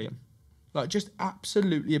 20 million. Like, just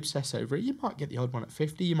absolutely obsess over it. You might get the odd one at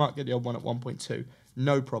 50. You might get the odd one at 1.2.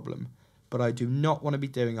 No problem. But I do not want to be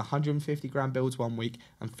doing 150 grand builds one week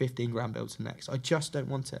and 15 grand builds the next. I just don't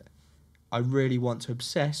want it. I really want to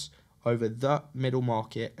obsess over the middle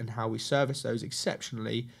market and how we service those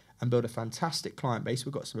exceptionally and build a fantastic client base.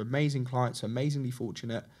 We've got some amazing clients, amazingly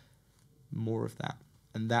fortunate. More of that.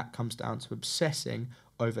 And that comes down to obsessing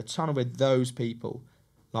over tunnel with those people.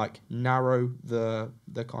 Like, narrow the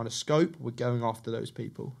kind of scope. We're going after those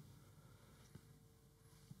people.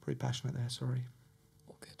 Pretty passionate there, sorry.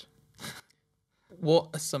 All good. What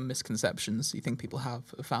are some misconceptions you think people have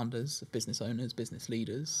of founders, of business owners, business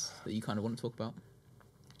leaders that you kind of want to talk about?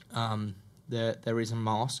 There is a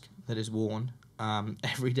mask that is worn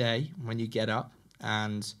every day when you get up,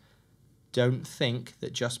 and don't think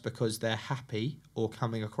that just because they're happy or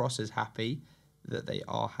coming across as happy that they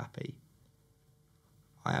are happy.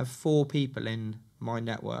 I have 4 people in my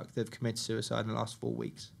network that have committed suicide in the last 4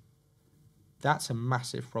 weeks. That's a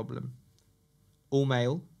massive problem. All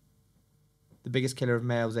male. The biggest killer of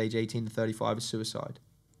males age 18 to 35 is suicide.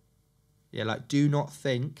 Yeah, like, do not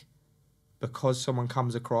think because someone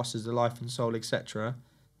comes across as the life and soul, etc.,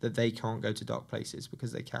 that they can't go to dark places,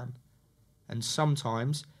 because they can. And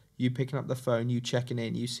sometimes you picking up the phone, you checking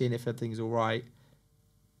in, you seeing if everything's all right,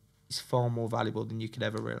 is far more valuable than you could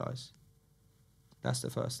ever realise. That's the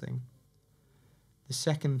first thing. The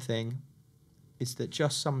second thing is that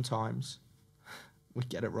just sometimes we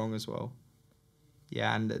get it wrong as well.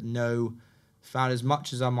 Yeah, and no, found as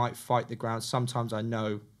much as I might fight the ground, sometimes I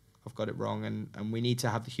know I've got it wrong, and we need to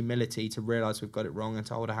have the humility to realise we've got it wrong and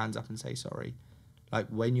to hold our hands up and say sorry. Like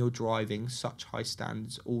when you're driving such high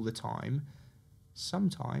standards all the time,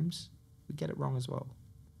 sometimes we get it wrong as well.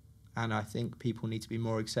 And I think people need to be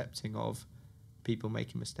more accepting of people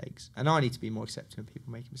making mistakes. And I need to be more accepting of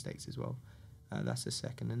people making mistakes as well. That's the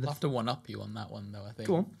second. And I'll have to one-up you on that one, though, I think.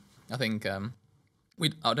 Go on. I think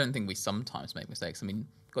I don't think we sometimes make mistakes. I mean,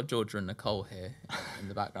 we've got Georgia and Nicole here in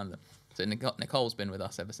the background. So Nicole's been with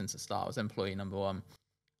us ever since the start. I was employee number one.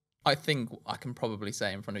 I think I can probably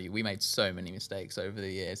say in front of you, we made so many mistakes over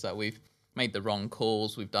the years. Like we've made the wrong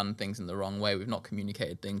calls, we've done things in the wrong way, we've not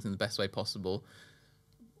communicated things in the best way possible.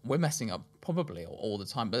 We're messing up probably all the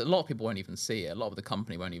time, but a lot of people won't even see it. A lot of the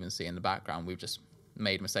company won't even see it in the background. We've just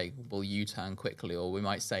made a mistake. We'll U-turn quickly, or we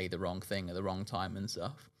might say the wrong thing at the wrong time and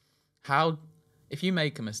stuff. If you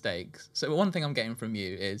make a mistake, so one thing I'm getting from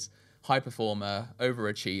you is high performer,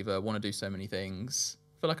 overachiever, want to do so many things.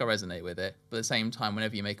 I feel like I resonate with it, but at the same time,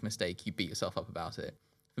 whenever you make a mistake, you beat yourself up about it.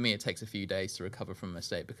 For me, it takes a few days to recover from a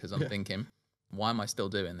mistake because I'm thinking, why am I still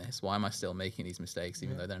doing this? Why am I still making these mistakes,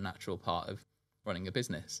 even though they're a natural part of running a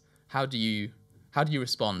business? How do you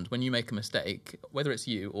respond when you make a mistake, whether it's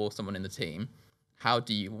you or someone in the team?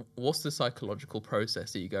 What's the psychological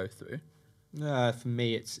process that you go through? For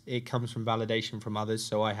me, it comes from validation from others.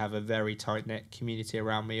 So I have a very tight-knit community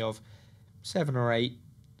around me of 7 or 8,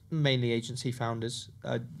 mainly agency founders,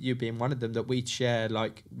 you being one of them, that we'd share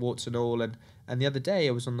like warts and all. And the other day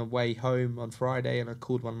I was on the way home on Friday and I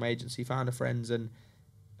called one of my agency founder friends and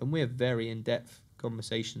we have very in-depth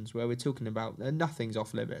conversations where we're talking about nothing's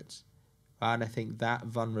off limits. And I think that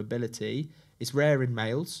vulnerability, it's rare in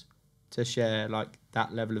males to share like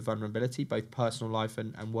that level of vulnerability, both personal life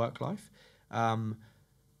and work life.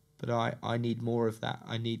 But I need more of that.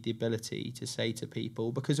 I need the ability to say to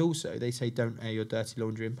people, because also they say don't air your dirty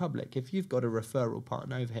laundry in public. If you've got a referral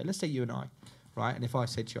partner over here, let's say you and I, right? And if I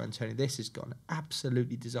said to you, Antonio, this has gone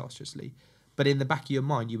absolutely disastrously, but in the back of your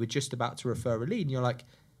mind, you were just about to refer a lead and you're like,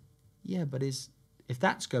 yeah, but if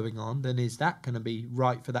that's going on, then is that going to be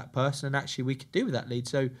right for that person? And actually we could do with that lead.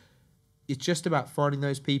 So it's just about finding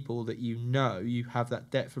those people that you know you have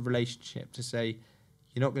that depth of relationship to say,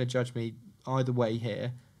 you're not going to judge me either way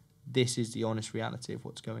here. This is the honest reality of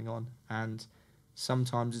what's going on. And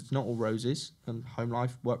sometimes it's not all roses and home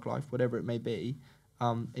life, work life, whatever it may be.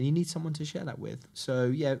 And you need someone to share that with. So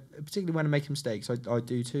yeah, particularly when I make mistakes, I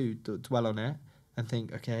do too, dwell on it and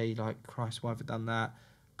think, okay, like, Christ, why have I done that?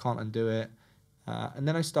 Can't undo it. And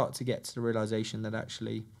then I start to get to the realization that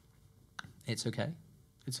actually it's okay.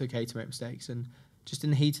 It's okay to make mistakes. And just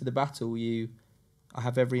in the heat of the battle, I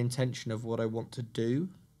have every intention of what I want to do.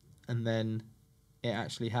 And then it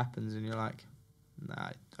actually happens and you're like,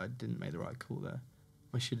 nah, I didn't make the right call there.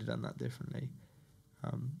 I should have done that differently.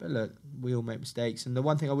 But look, we all make mistakes. And the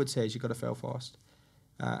one thing I would say is you've got to fail fast.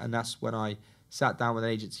 And that's when I sat down with an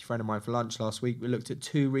agency friend of mine for lunch last week. We looked at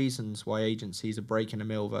 2 reasons why agencies are breaking a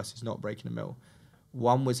mill versus not breaking a mill.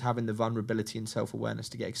 One was having the vulnerability and self-awareness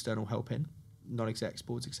to get external help in, non-exec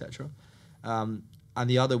boards, etc. And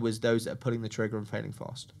the other was those that are pulling the trigger and failing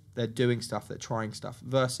fast. They're doing stuff, they're trying stuff,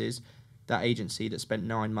 versus that agency that spent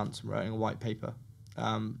 9 months writing a white paper,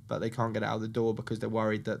 but they can't get it out of the door because they're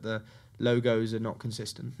worried that the logos are not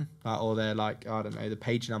consistent, or they're like, I don't know, the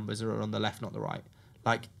page numbers are on the left, not the right.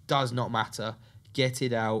 Like, does not matter. Get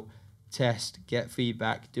it out, test, get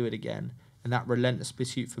feedback, do it again. And that relentless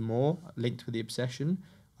pursuit for more, linked with the obsession.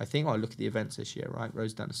 I think I look at the events this year, right?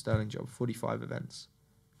 Rose done a sterling job, 45 events.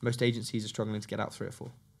 Most agencies are struggling to get out 3 or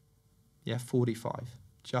 4. Yeah, 45.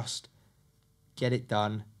 Just get it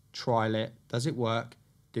done, trial it. Does it work?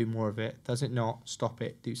 Do more of it. Does it not? Stop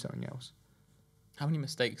it, do something else. How many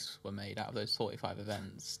mistakes were made out of those 45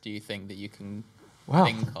 events do you think that you can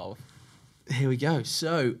think of? Here we go.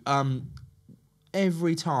 So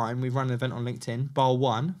every time we run an event on LinkedIn, bar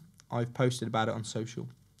one, I've posted about it on social.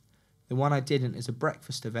 The one I didn't is a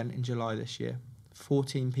breakfast event in July this year.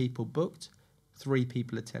 14 people booked, 3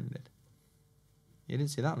 people attended. You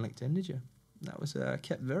didn't see that on LinkedIn, did you? That was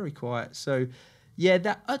kept very quiet. So, yeah,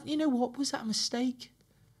 that you know what? Was that a mistake?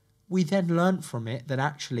 We then learnt from it that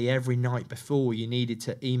actually every night before you needed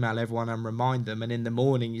to email everyone and remind them, and in the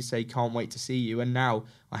morning you say, can't wait to see you. And now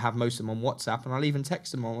I have most of them on WhatsApp, and I'll even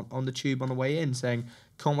text them on the tube on the way in saying,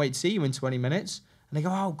 can't wait to see you in 20 minutes. And they go,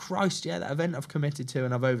 oh, Christ, yeah, that event I've committed to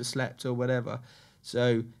and I've overslept or whatever.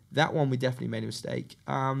 So that one we definitely made a mistake.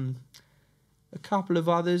 A couple of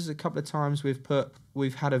others, a couple of times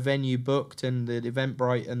we've had a venue booked, and the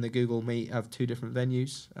Eventbrite and the Google Meet have two different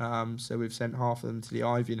venues. So we've sent half of them to the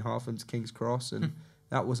Ivy and half of them to King's Cross, and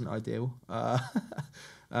that wasn't ideal.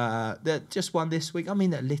 Just one this week. I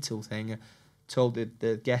mean, that little thing. Told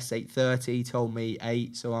the guests 8:30, told me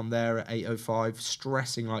 8, so I'm there at 8:05,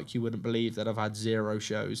 stressing like you wouldn't believe that I've had 0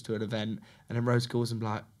 shows to an event. And then Rose calls and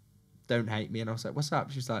like, "Don't hate me," and I was like, "What's up?"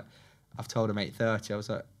 She's like, "I've told him 8:30." I was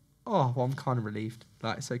like, "Oh, well, I'm kind of relieved.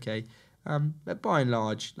 Like, it's okay." But by and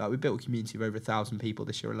large, like, we built a community of over 1,000 people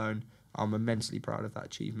this year alone. I'm immensely proud of that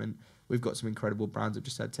achievement. We've got some incredible brands. I've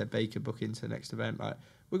just had Ted Baker book into the next event. Like,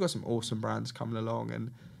 we've got some awesome brands coming along,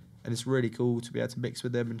 and it's really cool to be able to mix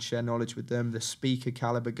with them and share knowledge with them. The speaker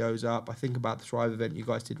caliber goes up. I think about the Thrive event you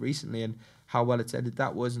guys did recently and how well attended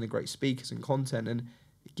that was, and the great speakers and content, and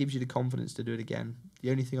it gives you the confidence to do it again.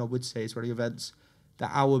 The only thing I would say is running events, the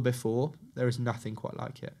hour before, there is nothing quite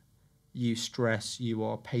like it. You stress, you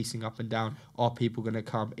are pacing up and down. Are people going to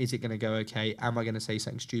come? Is it going to go okay? Am I going to say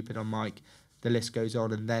something stupid on mic? The list goes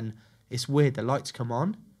on, and then it's weird. The lights come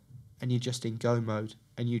on, and you're just in go mode,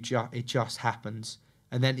 and it just happens.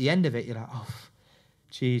 And then at the end of it, you're like, oh,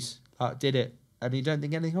 geez, I did it. And you don't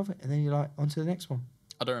think anything of it. And then you're like, on to the next one.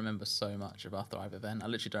 I don't remember so much of our Thrive event. I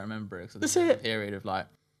literally don't remember it. Because That's there was it. a period of like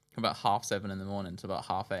about 7:30 in the morning to about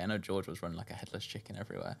 8:30. I know George was running like a headless chicken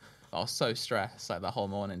everywhere. But I was so stressed like the whole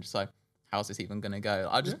morning, just like, how's this even going to go?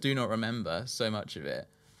 I just do not remember so much of it.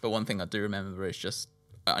 But one thing I do remember is just,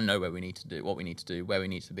 I know where we need to do, what we need to do, where we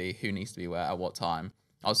need to be, who needs to be where, at what time.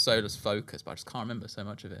 I was so just focused, but I just can't remember so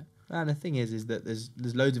much of it. And the thing is that there's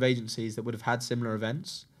loads of agencies that would have had similar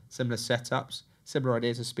events, similar setups, similar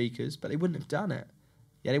ideas of speakers, but they wouldn't have done it.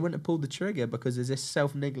 Yeah, they wouldn't have pulled the trigger because there's this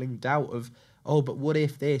self-niggling doubt of, oh, but what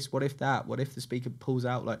if this? What if that? What if the speaker pulls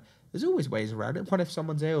out? Like, there's always ways around it. What if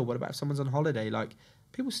someone's ill? What about if someone's on holiday? Like,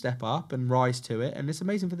 people step up and rise to it, and it's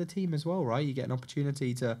amazing for the team as well, right? You get an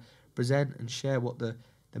opportunity to present and share what the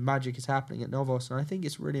magic is happening at Novos, and I think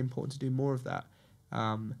it's really important to do more of that.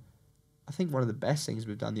 I think one of the best things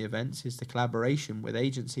we've done the events is the collaboration with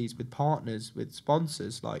agencies, with partners, with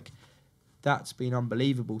sponsors. Like, that's been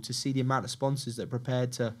unbelievable to see the amount of sponsors that are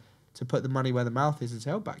prepared to put the money where the mouth is and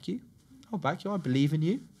say, I'll back you, I believe in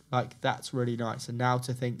you. Like, that's really nice. And now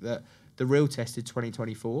to think that the real test is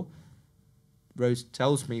 2024, Rose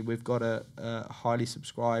tells me we've got a highly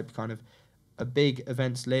subscribed kind of a big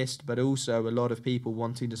events list, but also a lot of people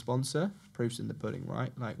wanting to sponsor. Proof's in the pudding,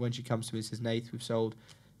 right? Like, when she comes to me and says, Nath, we've sold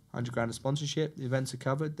 100 grand of sponsorship, the events are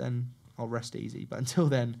covered, then I'll rest easy. But until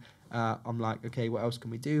then, I'm like, okay, what else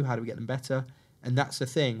can we do? How do we get them better? And that's the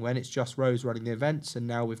thing, when it's just Rose running the events, and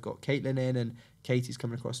now we've got Caitlin in, and Katie's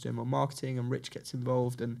coming across doing more marketing, and Rich gets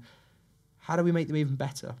involved, and how do we make them even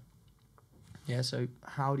better? Yeah, so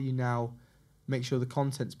how do you now make sure the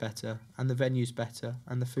content's better, and the venue's better,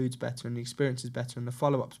 and the food's better, and the experience is better, and the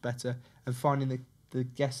follow-up's better, and finding the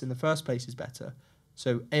guests in the first place is better?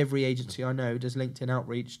 So every agency I know does LinkedIn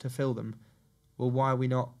outreach to fill them. Well, why are we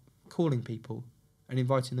not calling people and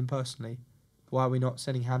inviting them personally? Why are we not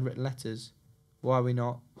sending handwritten letters? Why are we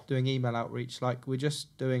not doing email outreach? Like, we're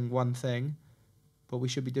just doing one thing, but we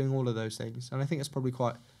should be doing all of those things. And I think it's probably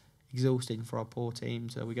quite exhausting for our poor team.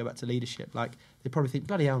 So we go back to leadership. Like, they probably think,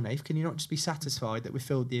 bloody hell, Nath, can you not just be satisfied that we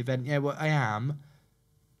filled the event? Yeah, well, I am.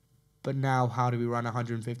 But now how do we run a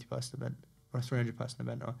 150-person event or a 300-person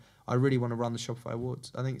event? Or I really want to run the Shopify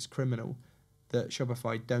Awards. I think it's criminal that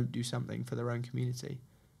Shopify don't do something for their own community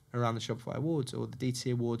around the Shopify Awards or the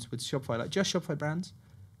DTC Awards with Shopify. Like, just Shopify brands,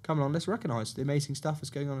 come on, let's recognise the amazing stuff that's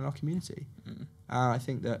going on in our community. I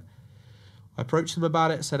think that I approached them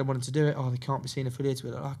about it, I said I wanted to do it. Oh, they can't be seen affiliated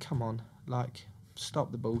with it. Oh, come on. Like,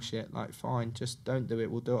 stop the bullshit. Like, fine, just don't do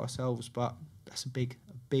it. We'll do it ourselves. But that's a big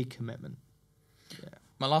commitment. Yeah.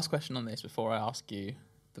 My last question on this, before I ask you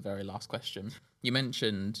the very last question. You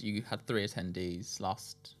mentioned you had 3 attendees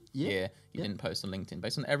last year. You didn't post on LinkedIn.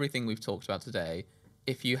 Based on everything we've talked about today,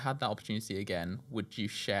 if you had that opportunity again, would you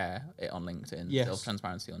share it on LinkedIn? Yes.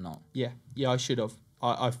 Self-transparency or not? Yeah, I should have.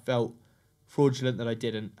 I felt fraudulent that I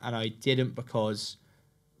didn't, and I didn't because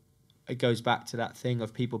it goes back to that thing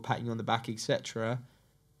of people patting you on the back, etc.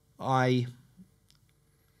 I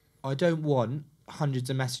don't want hundreds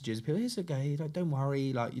of messages. People, it's okay, like, don't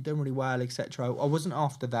worry, like, you're doing really well, etc. I wasn't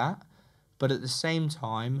after that, but at the same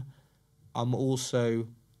time, I'm also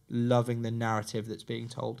loving the narrative that's being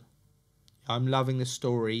told. I'm loving the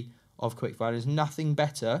story of Quickfire. There's nothing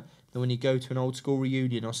better than when you go to an old school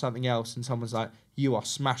reunion or something else and someone's like, you are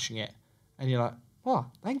smashing it. And you're like, oh,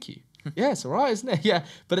 thank you. Yeah, it's all right, isn't it? Yeah.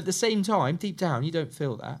 But at the same time, deep down, you don't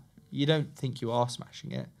feel that. You don't think you are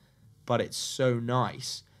smashing it. But it's so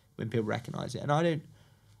nice when people recognise it. And I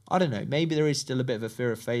don't know, maybe there is still a bit of a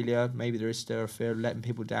fear of failure. Maybe there is still a fear of letting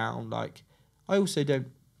people down. Like, I also don't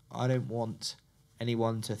want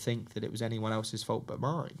anyone to think that it was anyone else's fault but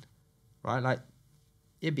mine, right? Like,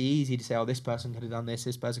 it'd be easy to say, oh, this person could have done this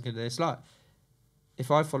person could have done this. Like,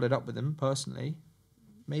 if I followed up with them personally,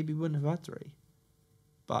 maybe we wouldn't have had 3.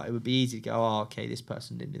 But it would be easy to go, oh, okay, this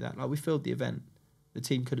person didn't do that. Like, we filled the event. The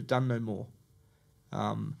team could have done no more.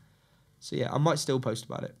 So, yeah, I might still post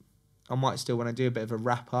about it. I might still, when I do a bit of a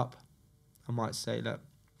wrap-up, I might say, look,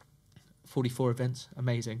 44 events,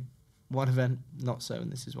 amazing. 1 event, not so,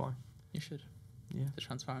 and this is why. You should. Yeah. The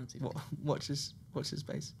transparency. Watch this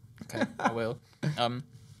space. Okay, I will.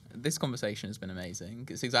 This conversation has been amazing.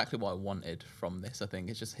 It's exactly what I wanted from this, I think.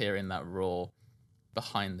 It's just hearing that raw,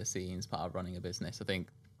 behind-the-scenes part of running a business. I think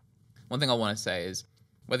one thing I want to say is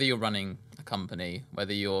whether you're running a company,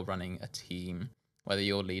 whether you're running a team, whether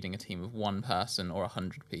you're leading a team of 1 person or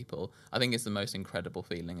 100 people, I think it's the most incredible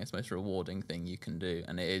feeling. It's the most rewarding thing you can do.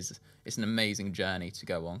 And it's an amazing journey to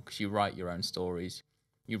go on because you write your own stories.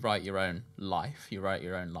 You write your own life. You write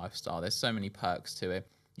your own lifestyle. There's so many perks to it.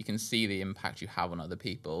 You can see the impact you have on other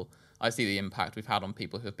people. I see the impact we've had on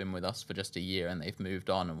people who have been with us for just a year and they've moved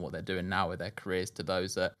on and what they're doing now with their careers to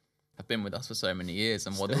those that have been with us for so many years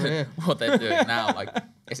and what they're doing now. Like,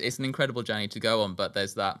 it's an incredible journey to go on, but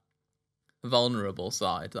there's that vulnerable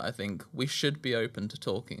side that I think we should be open to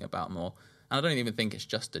talking about more. And I don't even think it's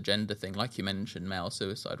just a gender thing. Like you mentioned, male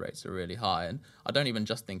suicide rates are really high. And I don't even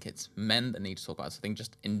just think it's men that need to talk about it. I think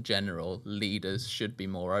just in general, leaders should be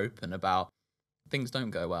more open about things don't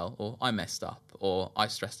go well, or I messed up, or I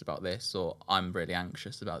stressed about this, or I'm really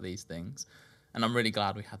anxious about these things. And I'm really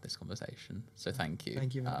glad we had this conversation. So thank you.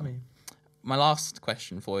 Thank you for having me. My last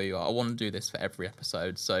question for you, I want to do this for every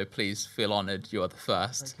episode, so please feel honoured you are the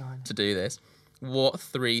first to do this. What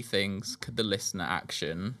 3 things could the listener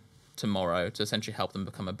action tomorrow to essentially help them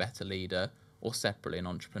become a better leader, or separately an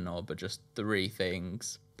entrepreneur, but just 3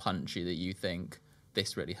 things punchy that you think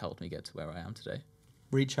this really helped me get to where I am today?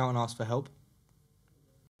 Reach out and ask for help.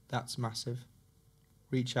 That's massive.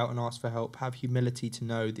 Reach out and ask for help. Have humility to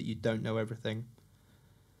know that you don't know everything.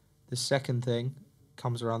 The second thing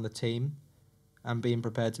comes around the team and being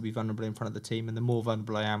prepared to be vulnerable in front of the team. And the more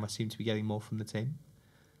vulnerable I am, I seem to be getting more from the team.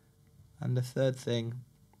 And the third thing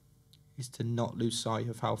is to not lose sight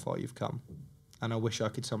of how far you've come. And I wish I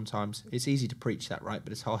could sometimes. It's easy to preach that, right?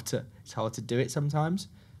 But it's hard to do it sometimes.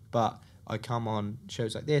 But I come on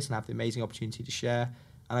shows like this and have the amazing opportunity to share.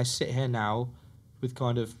 And I sit here now with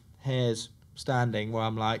kind of hairs standing where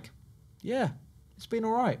I'm like, yeah, it's been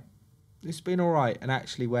all right. It's been all right. And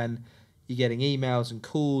actually when you're getting emails and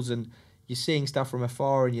calls and you're seeing stuff from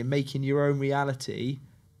afar and you're making your own reality,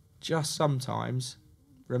 just sometimes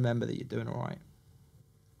remember that you're doing all right.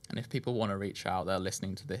 And if people want to reach out, they're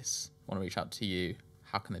listening to this, want to reach out to you,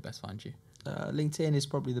 how can they best find you? LinkedIn is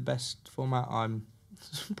probably the best format. I'm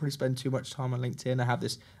probably spend too much time on LinkedIn. I have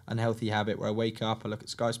this unhealthy habit where I wake up, I look at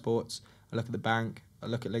Sky Sports, I look at the bank, I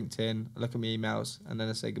look at LinkedIn, I look at my emails, and then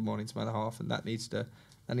I say good morning to my other half, and that needs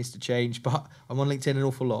to change. But I'm on LinkedIn an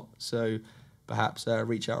awful lot, so perhaps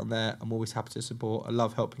reach out on there. I'm always happy to support. I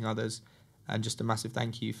love helping others, and just a massive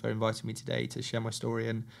thank you for inviting me today to share my story.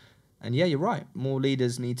 And yeah, you're right. More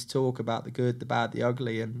leaders need to talk about the good, the bad, the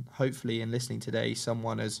ugly, and hopefully in listening today,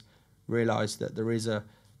 someone has realised that there is a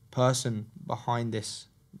person behind this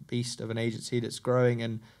beast of an agency that's growing,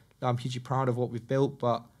 and I'm hugely proud of what we've built,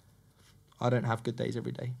 but I don't have good days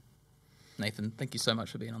every day. Nathan, thank you so much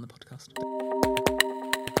for being on the podcast.